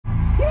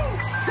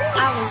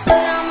I was good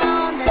on my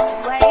own, that's the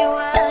way it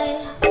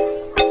was.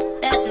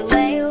 That's the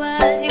way it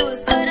was. You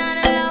was good on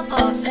the low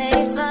for a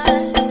favor.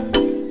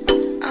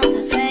 I'm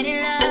so faded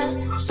love.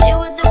 Shit,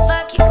 what the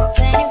fuck you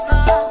complaining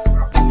for?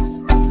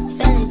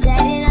 Feeling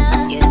jaded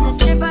up. Used to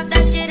trip off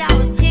that shit I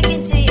was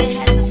kicking to you.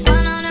 Had some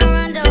fun on the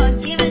run, though I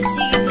give it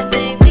to you, but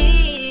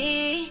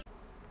baby.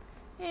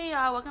 Hey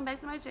y'all, welcome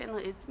back to my channel.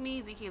 It's me,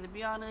 the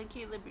Calibriana,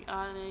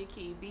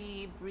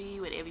 KB,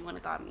 Bree, whatever you want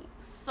to call me.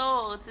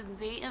 So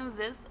today in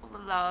this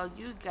vlog,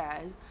 you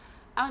guys,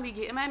 I'm gonna be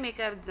getting my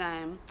makeup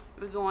done.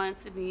 We're going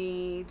to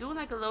be doing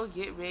like a little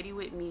get ready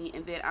with me,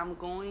 and then I'm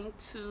going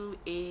to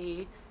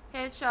a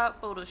headshot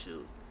photo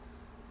shoot.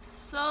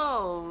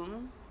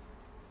 So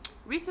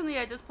recently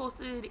I just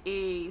posted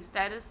a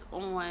status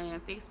on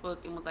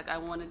Facebook and was like I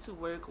wanted to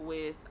work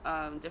with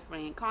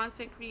different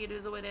content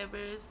creators or whatever.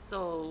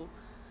 So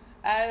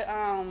I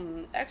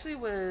actually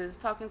was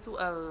talking to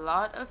a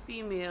lot of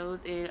females,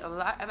 and a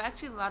lot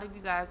of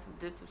you guys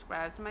did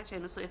subscribe to my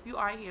channel. So if you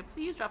are here,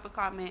 please drop a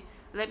comment,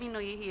 let me know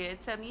you're here,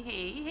 tell me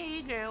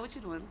hey girl, what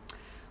you doing.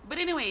 But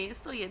anyway,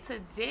 so yeah,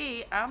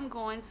 today I'm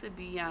going to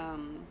be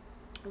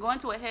going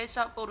to a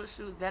headshot photo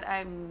shoot that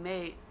I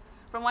met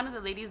from one of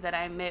the ladies that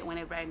I met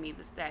whenever I made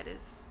the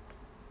status.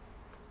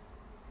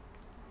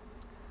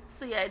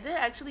 So yeah, I did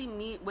actually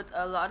meet with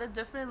a lot of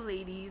different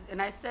ladies, and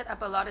I set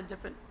up a lot of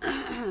different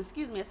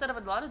excuse me, I set up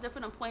a lot of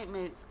different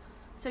appointments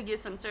to get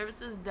some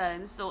services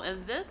done. So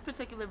in this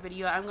particular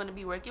video, I'm going to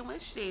be working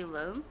with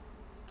Shayla,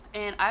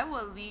 and I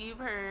will leave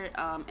her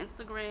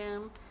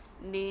Instagram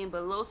name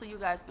below so you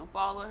guys can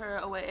follow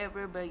her or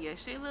whatever. But yeah,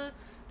 Shayla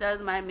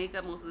does my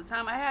makeup most of the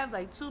time. I have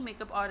like two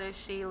makeup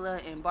artists,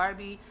 Shayla and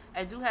Barbie.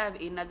 I do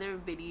have another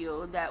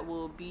video that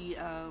will be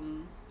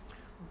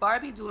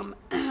Barbie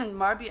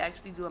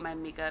actually doing my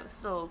makeup.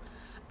 So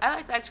I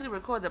like to actually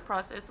record the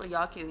process so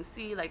y'all can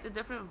see like the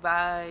different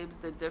vibes,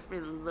 the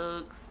different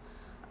looks,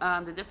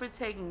 the different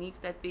techniques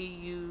that they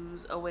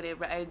use or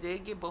whatever. I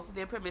did get both of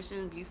their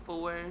permission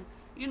before,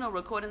 you know,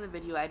 recording the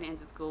video. I didn't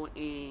just go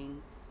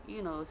and,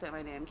 you know, set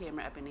my damn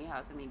camera up in their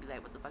house and they be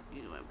like, what the fuck are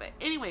you doing? But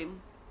anyway,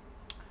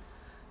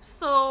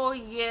 so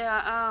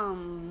yeah,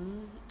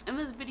 in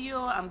this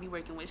video I'm gonna be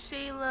working with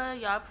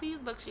Shayla. Y'all please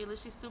book Shayla.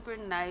 She's super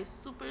nice,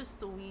 super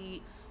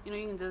sweet. You know,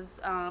 you can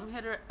just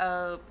hit her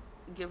up,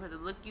 give her the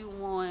look you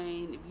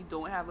want. If you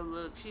don't have a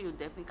look, she'll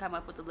definitely come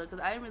up with the look,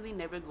 because I really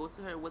never go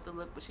to her with the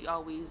look, but she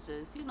always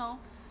just, you know,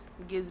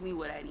 gives me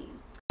what I need.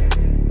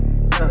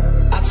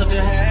 I took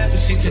a half and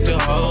she took the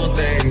whole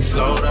thing.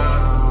 Slow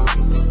down,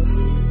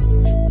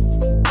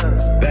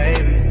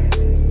 baby.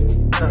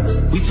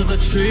 We took a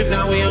trip,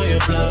 now we on your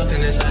block,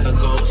 and it's like a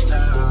ghost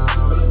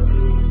town,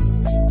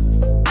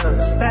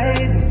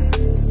 baby.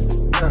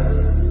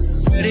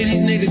 Where did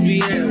these niggas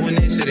be at when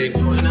they say they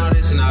doing all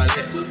this and all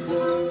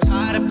that?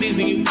 Tired of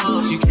beefing you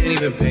punks, you can't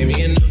even pay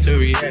me enough to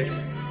react.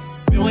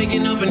 Been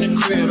waking up in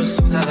the crib, and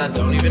sometimes I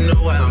don't even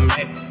know where I'm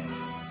at.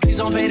 Please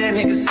don't play that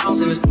nigga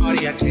songs in this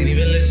party, I can't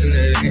even listen to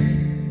that.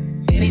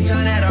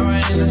 Anytime that I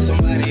run into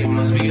somebody, it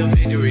must be a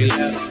victory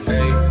lap,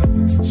 hey.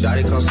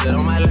 Shawty come sit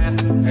on my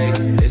lap, hey.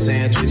 They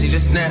saying Tracy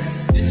just snap.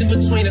 This is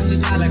between us,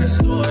 it's not like a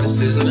store, this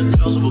isn't a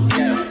closable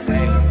gap,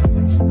 hey.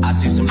 I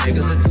see some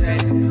niggas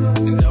attack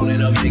and don't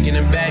end up making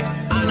it back.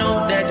 I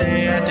know that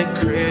they at the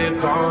crib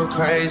going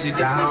crazy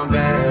down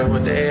bad.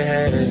 What they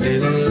had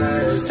didn't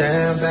last,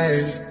 damn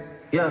baby.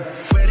 Yeah.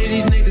 Where did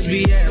these niggas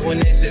be at when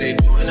they say they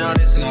doing all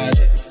this and all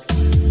that?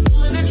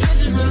 In the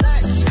trenches,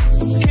 relax.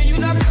 Can you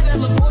not put that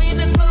little boy in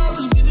the club?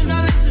 Cause we do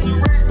not listen to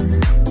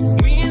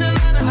rap. We in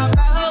Atlanta, how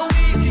about her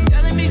week? You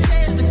telling me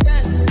taste the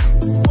death.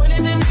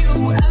 Pointing the nigga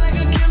who act like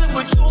a killer,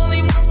 but you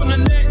only one from the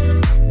neck.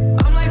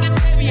 I'm like the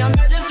baby, I'm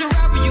not just a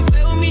rapper. You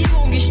play with me, you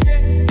gon' get stripped.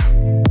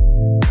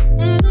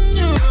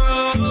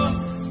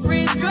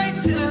 Bring Drake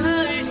to the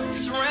hood,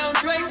 surround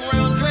Drake,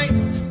 round Drake.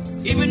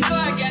 Even though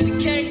I got the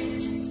case,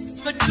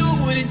 I'ma do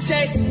what it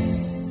takes.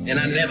 And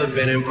I never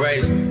been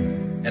embraced,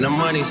 and the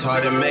money's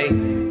hard to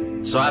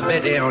make, so I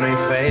bet they on their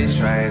face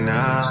right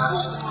now.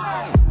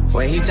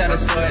 When he tell the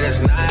story, that's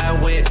not how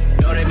I went.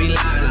 Know they be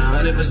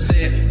lying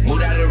 100%.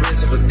 Moved out of the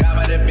wrist and forgot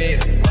about that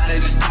bed. Now they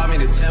just call me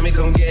to tell me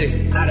come get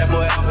it. Now that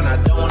boy off and I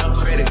don't want no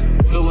credit.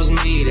 If it was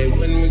me, they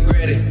wouldn't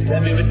regret it.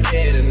 Left me for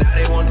dead and now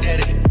they won't dead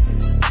it.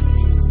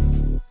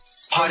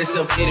 Party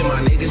still bleeding, my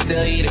niggas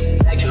still eat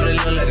it. Backyard a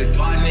little, let the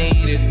garden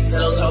eat it.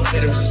 Pillows all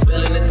good, I'm just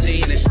spilling the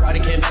tea. And then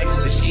Shawty came back and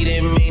said she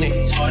didn't mean it.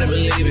 It's hard to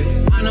believe it.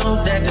 I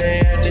know that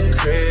they at the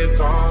crib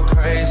going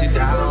crazy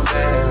down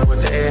bad.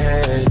 What they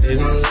had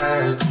didn't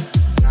last.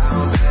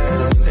 Down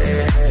bad, what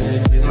they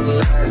had didn't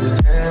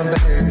last. Damn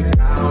baby,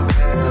 down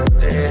bad, what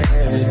they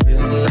had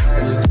didn't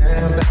last.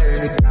 Damn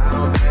baby,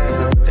 down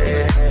bad, what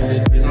they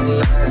had didn't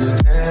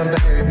last. Damn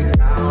baby,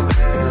 down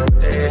bad,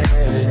 what they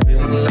had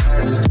didn't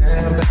last.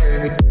 Damn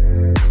baby.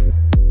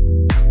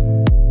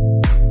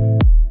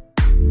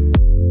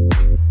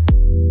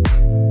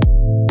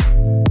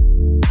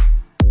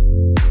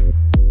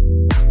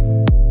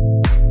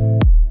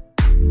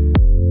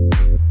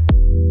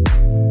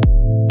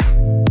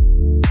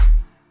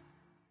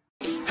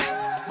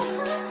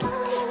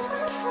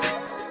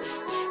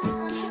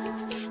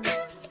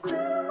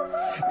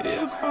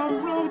 if I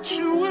wrote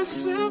you a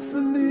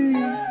symphony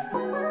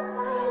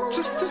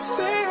just to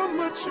say how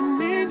much you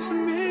mean to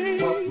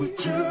me? What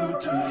would you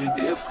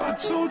do if I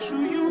told you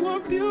you were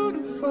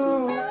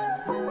beautiful?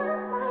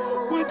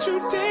 Would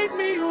you date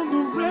me on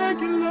the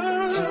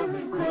regular? Tell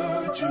me,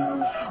 would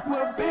you?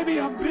 Well, baby,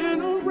 I've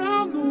been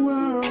around the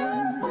world,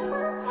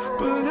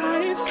 but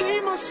I ain't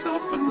seen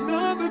myself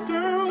another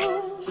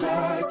girl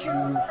like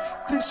you.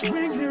 This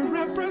ring here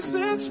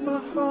represents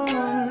my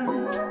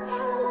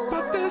heart,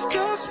 but there's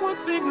just one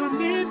thing I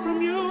need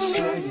from you.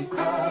 Say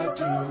I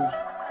do.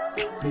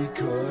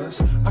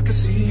 Because I can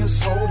see us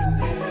holding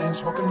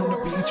hands, walking on the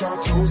beach, our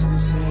toes in the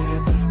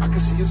sand. I can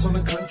see us on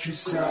the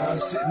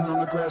countryside, sitting on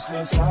the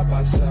grassland side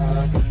by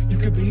side. You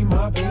could be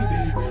my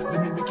baby,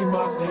 let me make you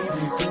my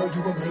lady. Girl,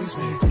 you amaze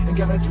me, ain't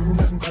gotta do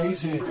nothing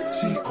crazy.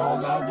 See,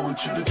 all I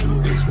want you to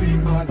do is be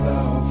my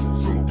love.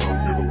 So don't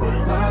give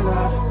away my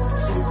love.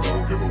 So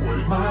don't give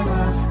away my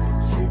love.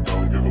 So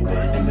don't give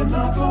away. Ain't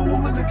another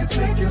woman that can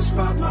take your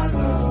spot, my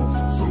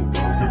love. So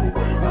don't give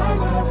away my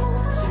love.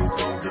 So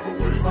don't give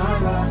away my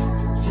love.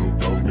 So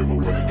don't give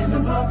away. Ain't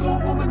another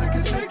woman that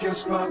can take your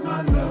spot,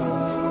 my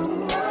love.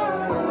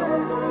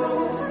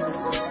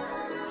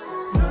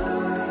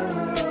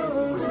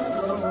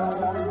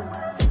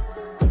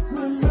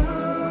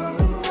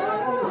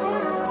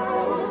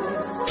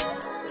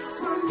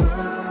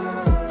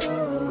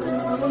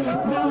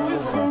 Now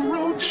if I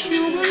wrote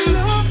you a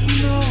love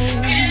note,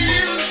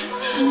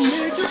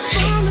 make you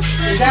smile.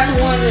 Is that the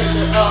one that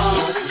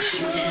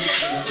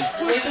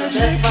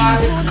that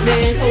virus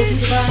man told you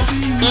about?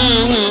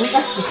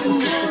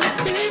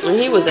 And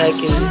he was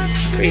acting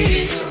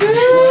crazy. So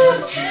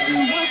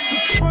what's the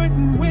point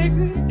in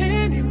waiting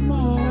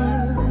anymore?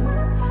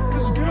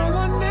 'Cause girl,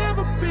 I've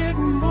never been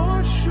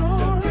more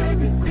sure that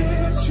baby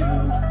it's you.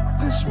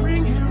 This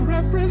ring here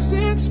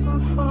represents my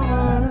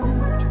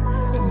heart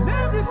and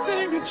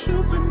everything that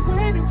you've been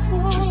waiting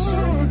for. Just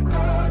say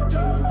I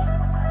do.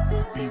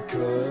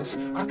 Because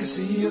I can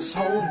see us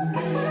holding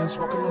hands,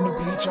 walking on the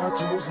beach, our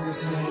toes in the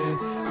sand.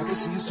 I can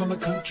see us on the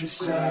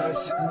countryside,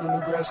 sitting on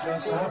the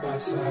grassland side by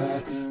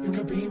side. You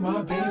can be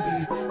my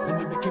baby, let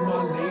me make you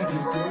my lady.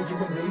 Girl, you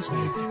amaze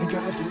me, ain't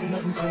gotta do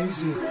nothing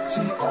crazy.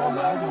 See, all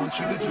I want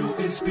you to do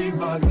is be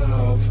my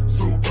love.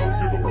 So don't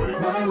give away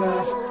my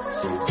love.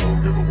 So don't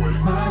give away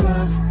my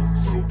love.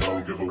 So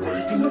don't give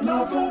away. Ain't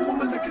another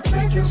woman that can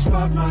take your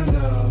spot, my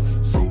love.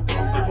 So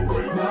don't give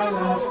away my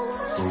love.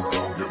 So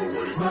don't give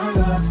away my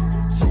love.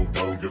 So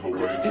don't give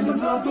away. Ain't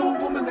another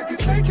woman that can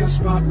take your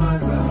spot, my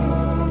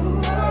love.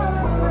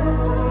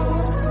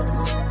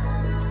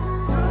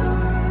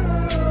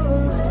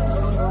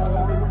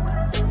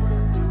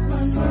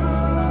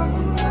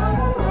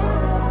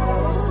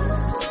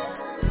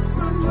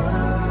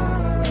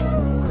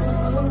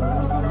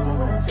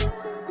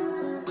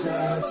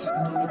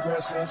 Sitting on the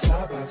grassland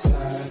side by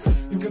side.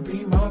 You could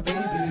be my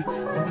baby.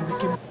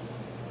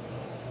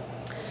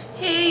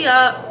 Hey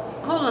y'all,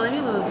 hold on, let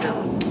me lose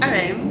them.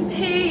 Alright,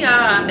 hey y'all,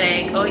 I'm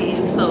back. Oh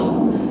yeah, so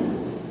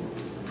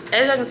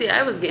as y'all can see,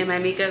 I was getting my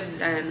makeup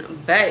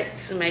done,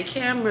 but my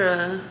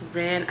camera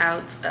ran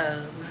out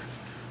of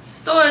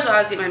storage while I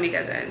was getting my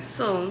makeup done.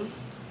 So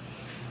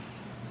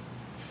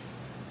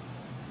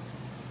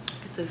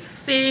get this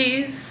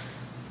face.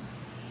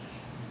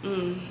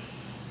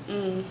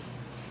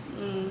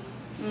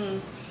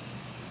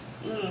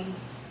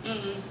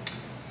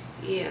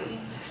 Yeah,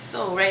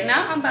 so right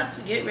now I'm about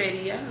to get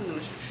ready. I'm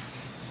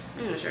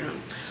gonna show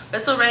them.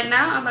 But so right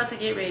now I'm about to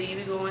get ready.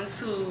 We're going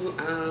to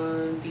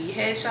the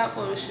headshot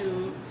photo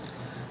shoot.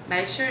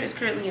 My shirt is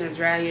currently in the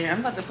dryer. I'm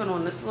about to put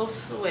on this little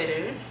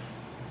sweater.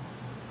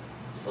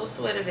 This little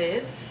sweater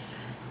vest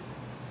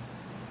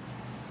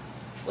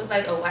with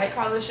like a white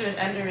collar shirt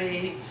under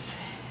it,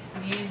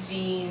 these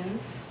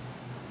jeans,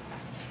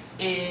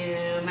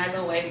 and my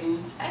little white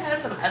boots. I have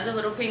some other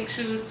little pink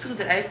shoes too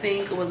that I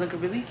think would look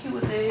really cute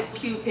with it.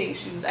 Cute pink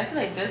shoes. I feel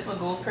like this would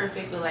go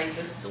perfect with like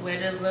the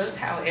sweater look.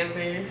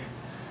 However,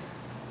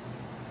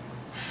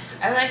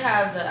 I like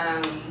how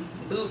the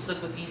boots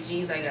look with these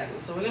jeans I got.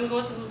 So we're gonna go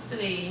with the boots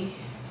today.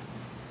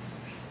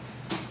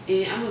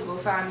 And I'm gonna go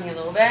find me a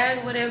little bag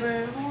or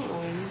whatever. Hold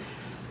on.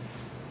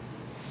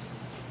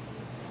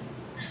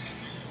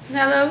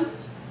 Hello?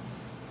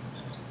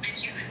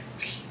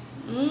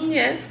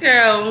 Yes,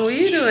 girl. What are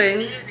you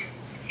doing?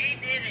 She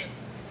did it.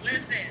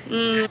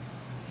 Listen.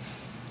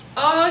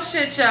 Oh,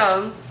 shit,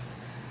 y'all.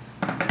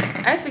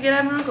 I forget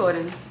I'm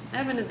recording.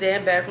 I'm in the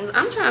damn bathrooms.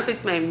 I'm trying to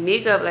fix my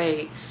makeup.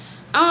 Like,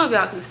 I don't know if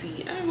y'all can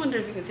see. I wonder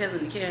if you can tell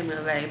in the camera.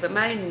 Like, but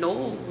my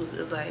nose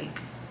is, like,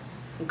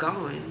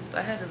 gone. So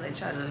I had to, like,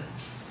 try to,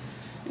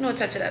 you know,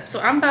 touch it up.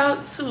 So I'm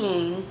about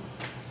to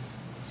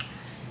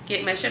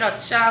get my shit out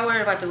the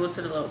shower. About to go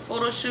to the little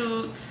photo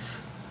shoot.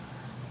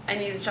 I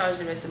need to charge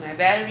the rest of my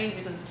batteries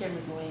because this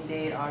camera's going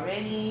dead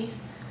already.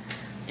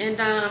 And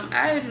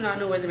I do not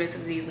know where the rest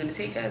of these is gonna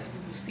take us. We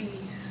will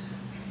see.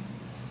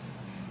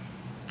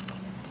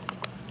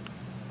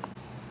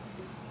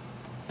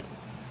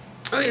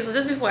 Okay, so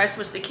just before I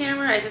switch the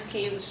camera, I just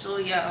came to show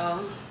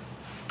y'all.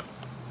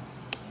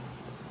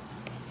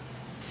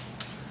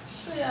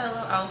 So show y'all a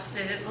little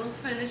outfit, a little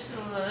finished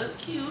look.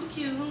 Cute,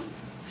 cute,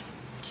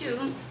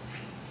 cute.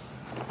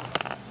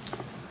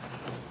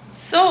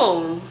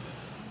 So,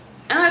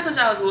 and I told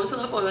y'all I was going to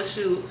the photo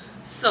shoot.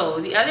 So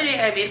the other day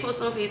I made a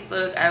post on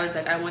Facebook. I was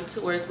like, I want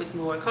to work with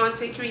more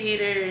content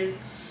creators,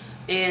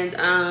 and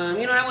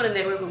you know, I want to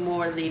network with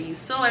more ladies.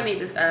 So I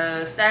made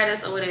a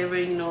status or whatever,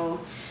 you know,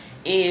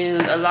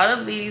 and a lot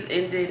of ladies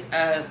ended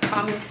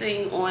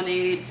commenting on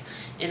it,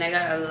 and I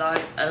got a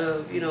lot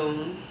of, you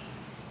know,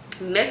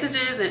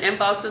 messages and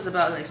inboxes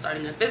about like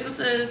starting up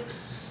businesses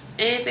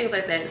and things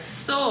like that.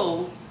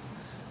 So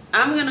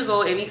I'm gonna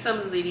go and meet some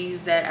of the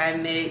ladies that I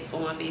met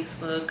on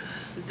Facebook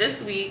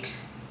this week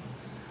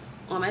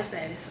on my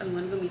status. I'm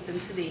gonna go meet them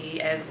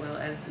today, as well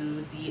as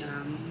do the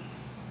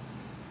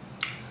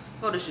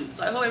photo shoot.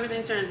 So I hope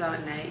everything turns out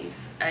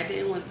nice. I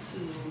didn't want to,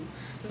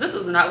 because this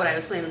was not what I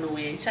was planning on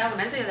wearing. Child,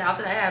 when I say the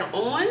outfit I had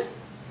on, it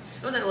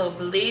was like a little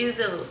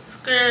blazer, a little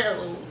skirt, a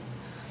little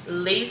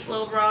lace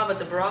little bra, but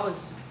the bra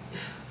was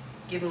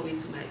giving away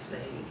too much.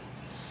 Like,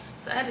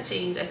 so I had to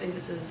change. I think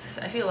this is,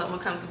 I feel a lot more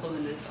comfortable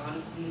in this,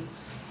 honestly.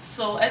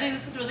 So I think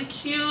this is really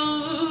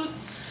cute.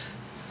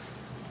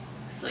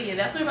 So yeah,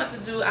 that's what we're about to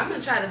do. I'm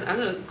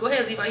gonna go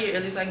ahead and leave out here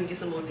early so I can get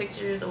some more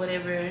pictures or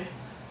whatever,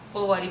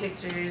 full body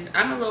pictures.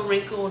 I'm a little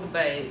wrinkled,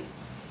 but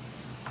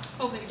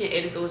hopefully we can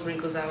edit those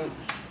wrinkles out.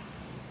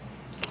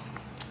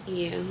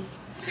 Yeah.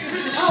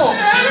 Oh,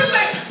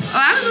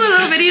 I'm doing a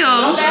little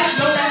video.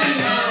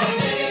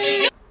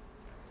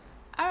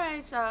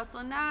 Alright y'all,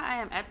 so now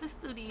I am at the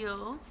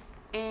studio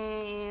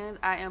and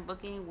I am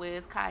booking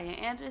with Kaya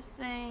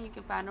Anderson. You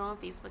can find her on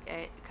Facebook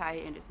at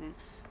Kaya Anderson.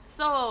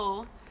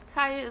 So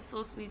Kaya is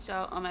so sweet,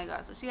 y'all. Oh my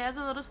god. So she has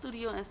a little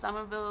studio in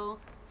Somerville,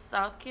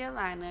 South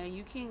Carolina.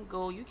 You can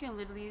go, you can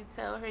literally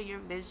tell her your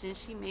vision.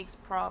 She makes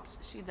props.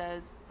 She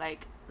does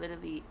like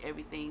literally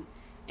everything.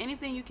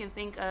 Anything you can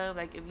think of,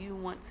 like if you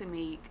want to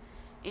make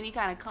any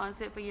kind of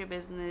content for your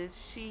business,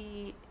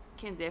 she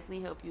can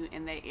definitely help you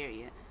in that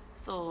area.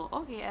 So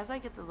okay, as I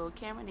get the little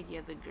camera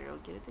together, girl,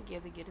 get it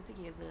together, get it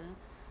together.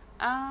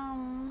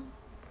 Hold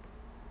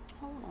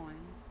on.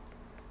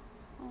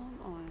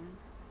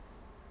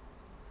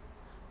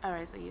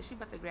 Alright, so yeah, she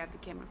about to grab the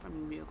camera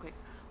from me real quick.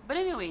 But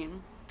anyway,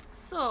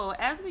 so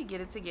as we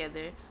get it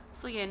together,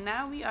 so yeah,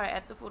 now we are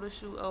at the photo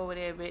shoot or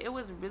whatever. It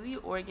was really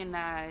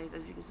organized.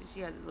 As you can see,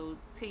 she had a little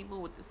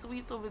table with the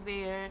sweets over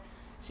there.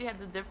 She had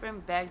the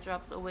different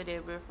backdrops or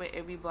whatever for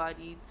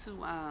everybody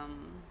to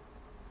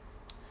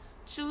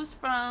choose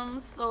from.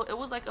 So it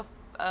was like a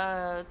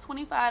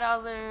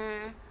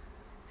 $25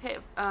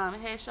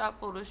 headshot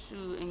photo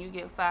shoot, and you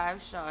get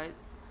 5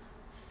 shots.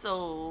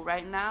 So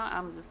right now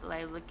I'm just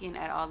like looking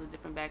at all the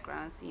different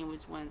backgrounds, seeing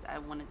which ones I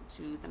wanted to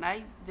choose, and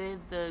I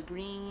did the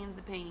green,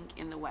 the pink,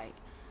 and the white.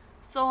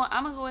 So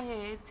I'm gonna go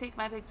ahead, take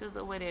my pictures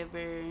or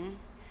whatever,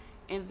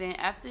 and then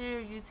after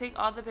you take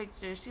all the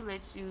pictures, she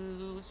lets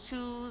you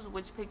choose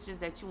which pictures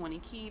that you want to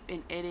keep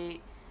and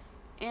edit.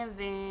 And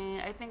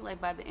then I think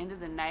like by the end of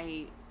the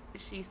night,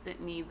 she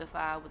sent me the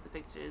file with the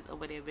pictures or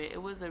whatever.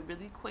 It was a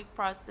really quick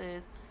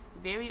process,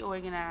 very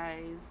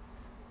organized.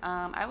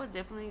 I would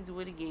definitely do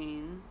it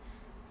again.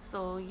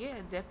 So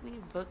yeah, definitely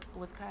book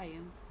with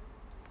Kaya.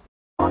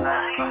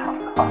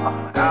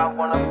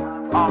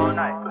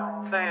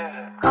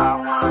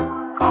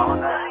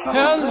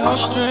 Hello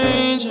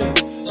stranger,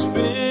 it's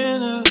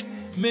been a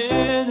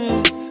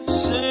minute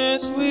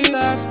since we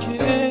last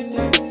kicked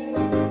it.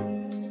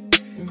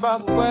 And by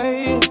the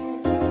way,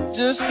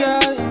 just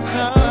got in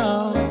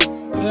town,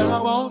 and I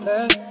won't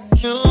let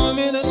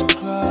cumulus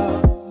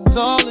clouds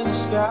all in the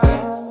sky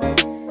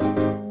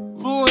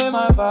ruin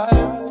my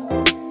vibe.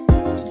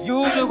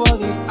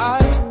 Usually I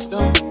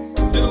don't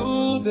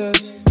do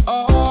this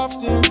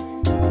often,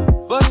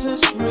 but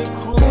since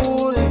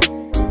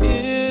recruiting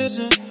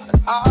isn't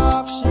an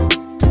option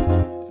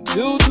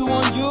due to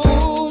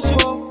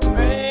unusual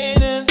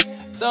rain and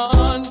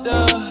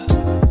thunder,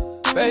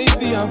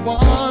 baby I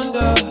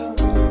wonder,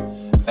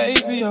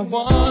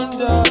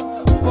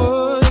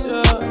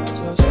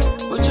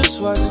 would you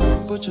just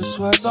put your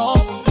sweats on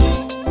for me?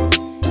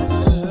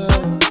 Yeah.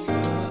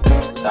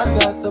 I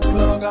got the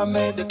plug, I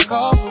made the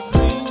call for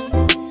me.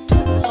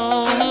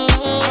 I'm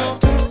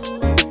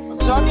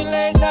talking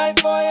late night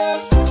for ya.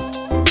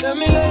 Let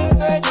me lay a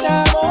great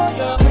time on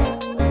ya.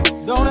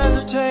 Don't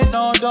hesitate,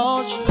 no,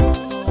 don't you?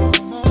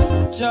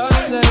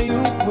 Just say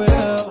you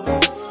will.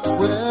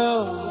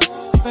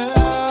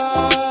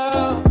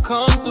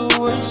 Come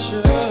through and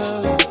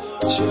chill.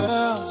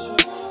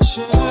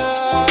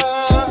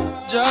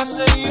 Just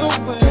say you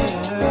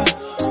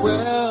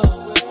will.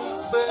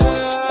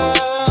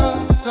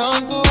 Come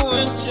through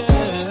and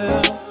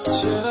chill.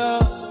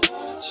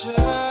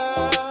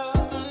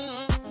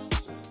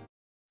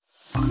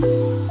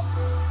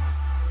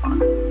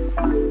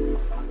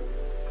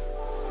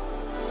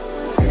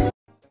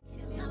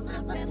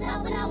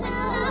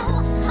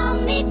 Hold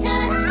me till I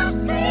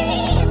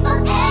scream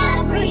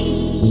forever,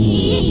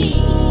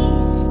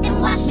 and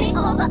wash me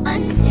over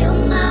until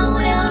my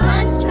will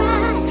runs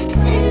dry.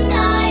 Send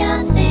all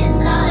your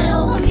sins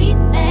all over me,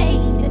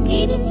 baby,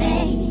 baby,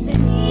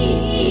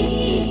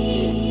 baby.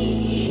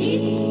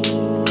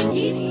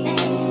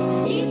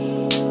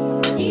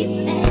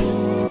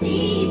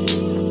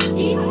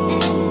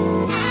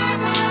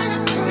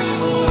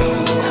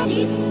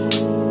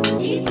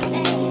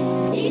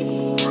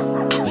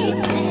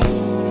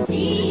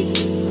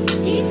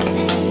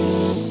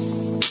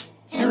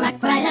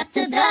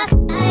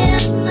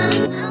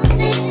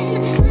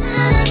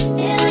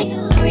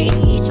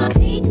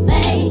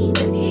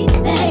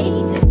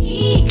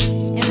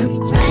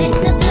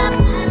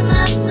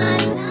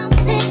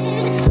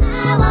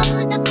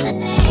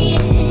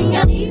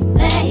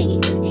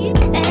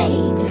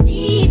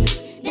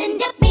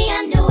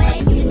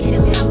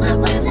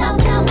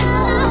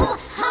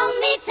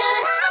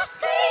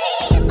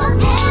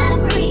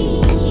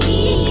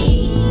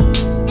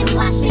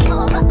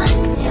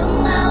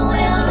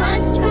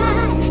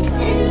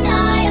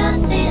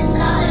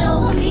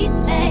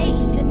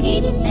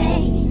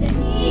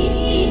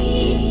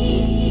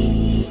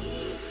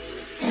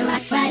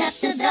 up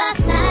to the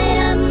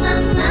side of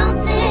my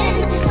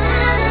mountain,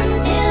 climb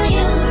until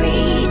you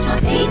reach my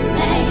peak,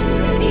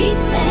 babe, peak,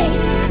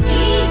 babe,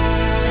 peak.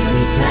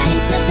 Reach right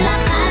to the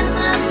bottom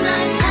of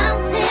my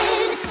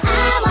mountain. I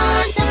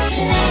want to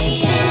play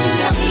in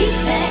your deep,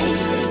 babe,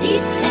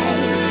 deep, babe,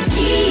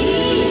 deep.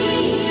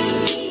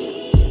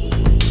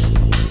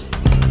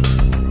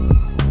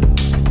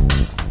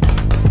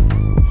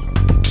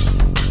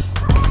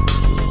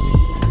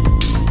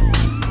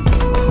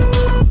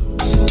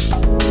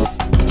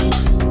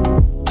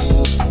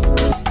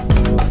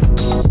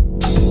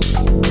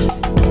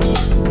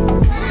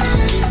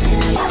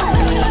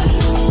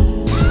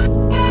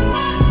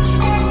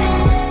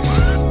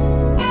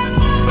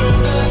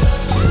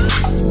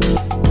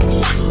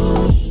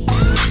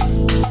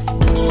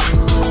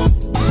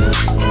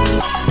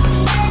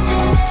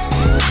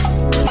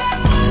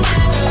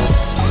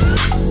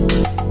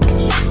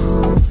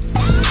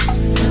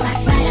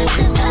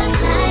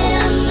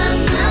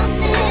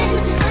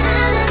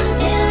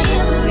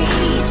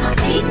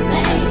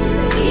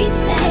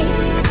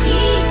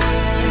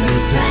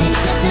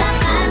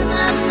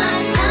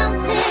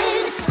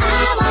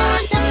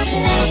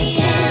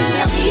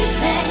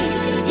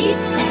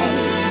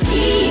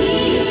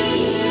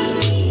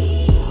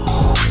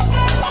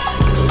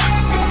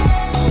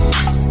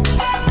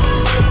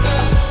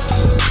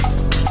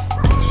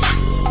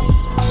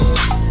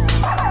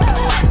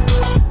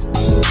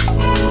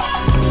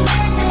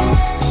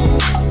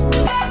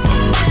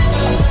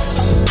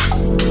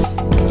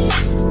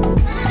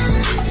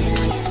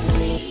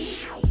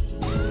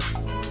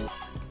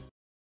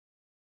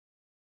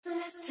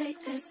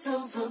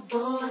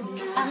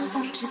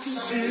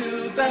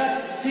 Feel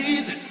that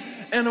heat,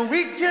 and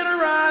we can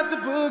ride the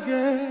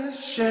boogie,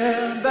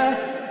 share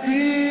that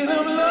beat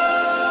of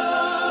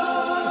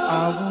love.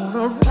 I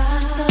wanna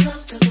ride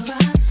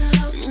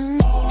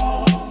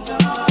all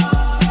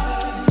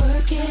night,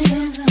 work it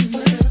in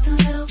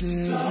the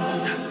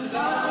sun. I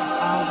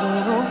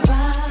wanna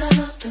ride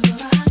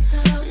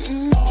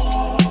all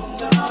night,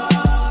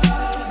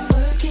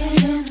 work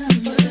it in the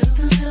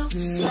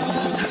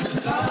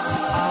sun. I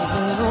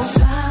wanna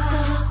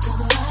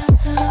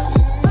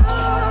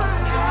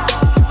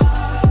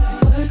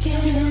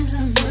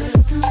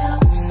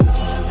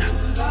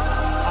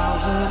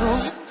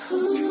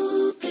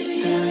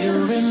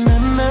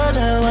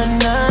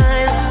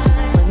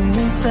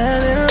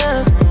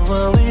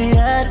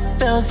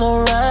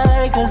so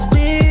right, cause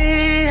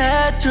we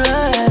had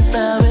trust.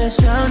 Now it's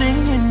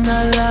drowning in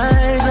our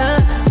lives. I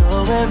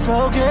know we're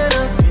broken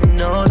up, you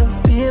know the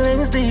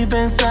feelings deep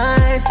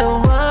inside. So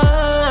what's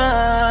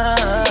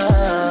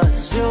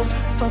you,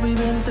 what we've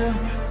been through,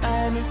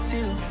 I miss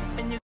you,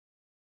 and you.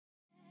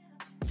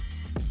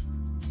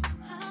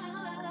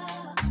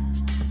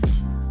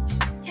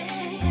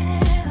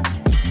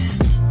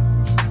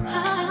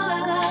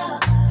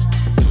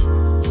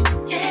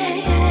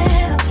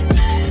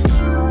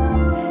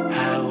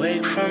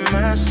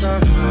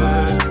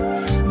 Slumber.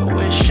 I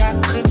wish I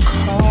could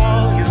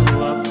call you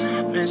up,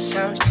 miss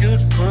how you'd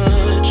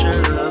put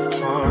your love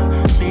on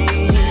me.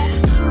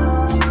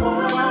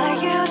 Boy,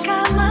 you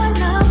got my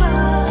number.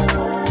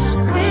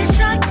 Wish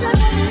I could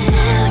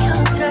feel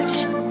your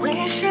touch.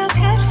 Wish you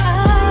could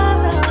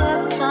follow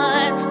up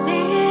on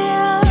me.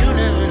 You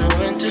never know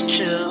when to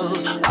chill.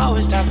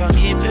 Always talk about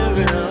keep it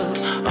real.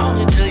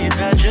 Only till you've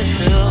had your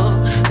fill,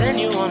 then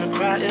you wanna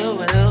cry ill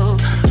will.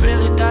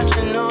 Really thought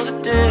you know the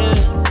deal.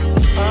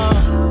 Oh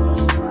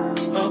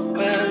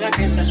well, I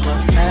guess that's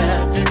what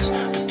happens.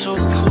 Two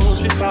fools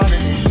be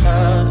falling in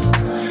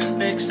love,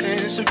 mixing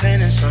some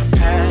pain and some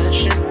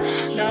passion.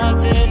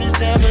 Nothing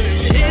is ever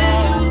enough.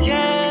 If you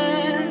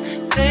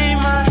can take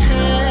my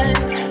hand,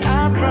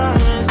 I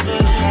promise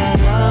we'll fall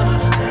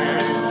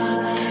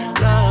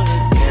love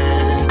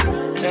again.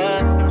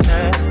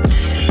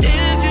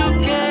 If you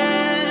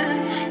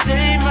can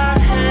take my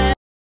hand.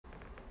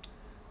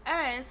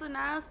 Alright, so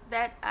now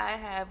that I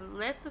have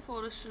left the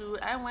photo shoot,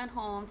 I went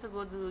home to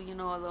go do, you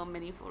know, a little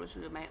mini photo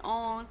shoot of my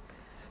own.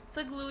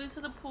 Took Louis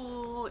to the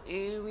pool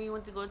and we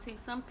went to go take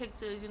some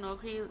pictures, you know,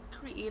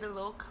 create a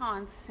little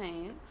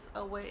content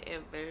or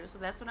whatever. So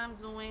that's what I'm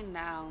doing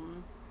now.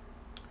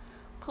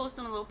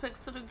 Posting a little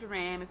pics to the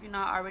gram. If you're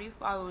not already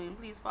following,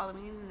 please follow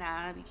me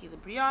now, BBQ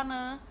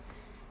Brianna.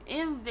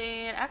 And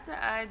then after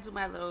I do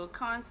my little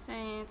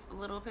content,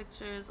 little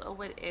pictures or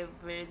whatever,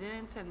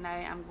 then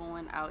tonight I'm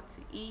going out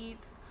to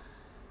eat.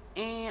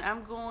 And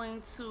I'm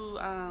going to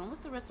what's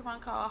the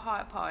restaurant called?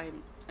 Hot Pot.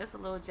 It's a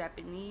little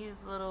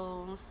Japanese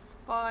little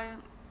spot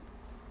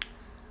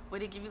where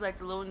they give you like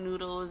the little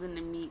noodles and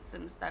the meats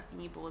and stuff and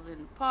you boil it in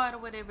the pot or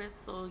whatever.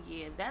 So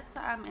yeah, that's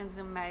how I'm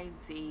ending my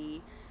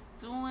day,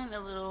 doing a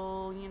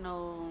little, you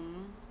know,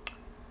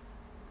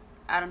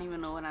 I don't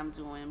even know what I'm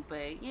doing,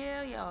 but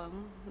yeah, y'all,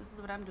 this is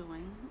what I'm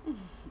doing.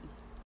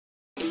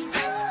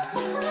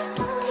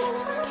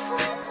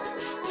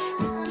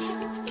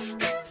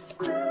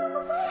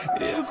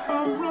 If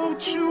I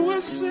wrote you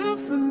a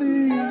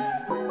symphony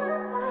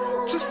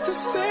just to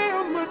say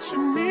how much you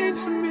mean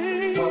to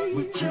me, what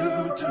would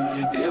you do?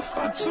 If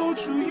I told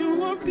you you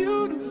were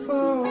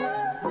beautiful,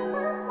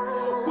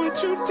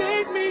 you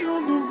date me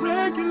on the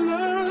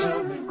regular?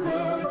 Tell me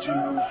would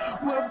you?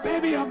 Well,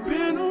 baby, I've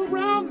been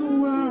around the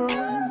world,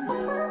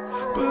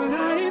 but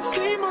I ain't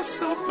seen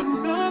myself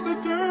another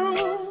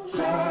girl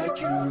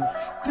like you.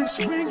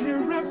 This ring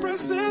here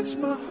represents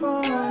my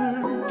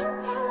heart,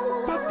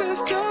 but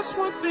there's just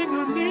one thing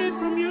I need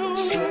from you.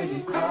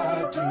 Say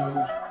I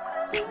do.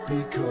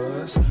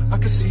 Because I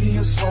can see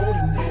us holding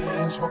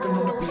hands, walking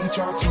on the beach,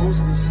 our toes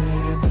in the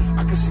sand.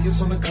 I can see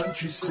us on the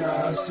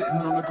countryside, sitting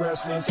on the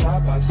grassland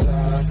side by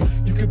side.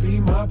 You could be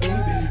my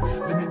baby,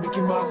 let me make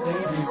you my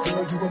lady.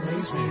 Girl, you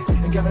amaze me,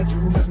 ain't gotta do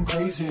nothing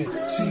crazy.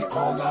 See,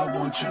 all I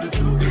want you to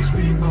do is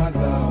be my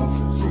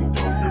love. So don't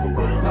give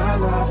away my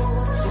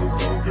love. So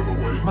don't give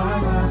away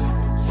my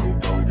love. So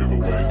don't give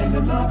away. Ain't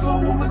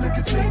another woman that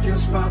can take your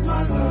spot,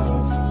 my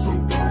love. So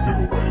don't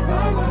give away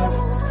my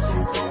love. So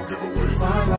don't give away my love.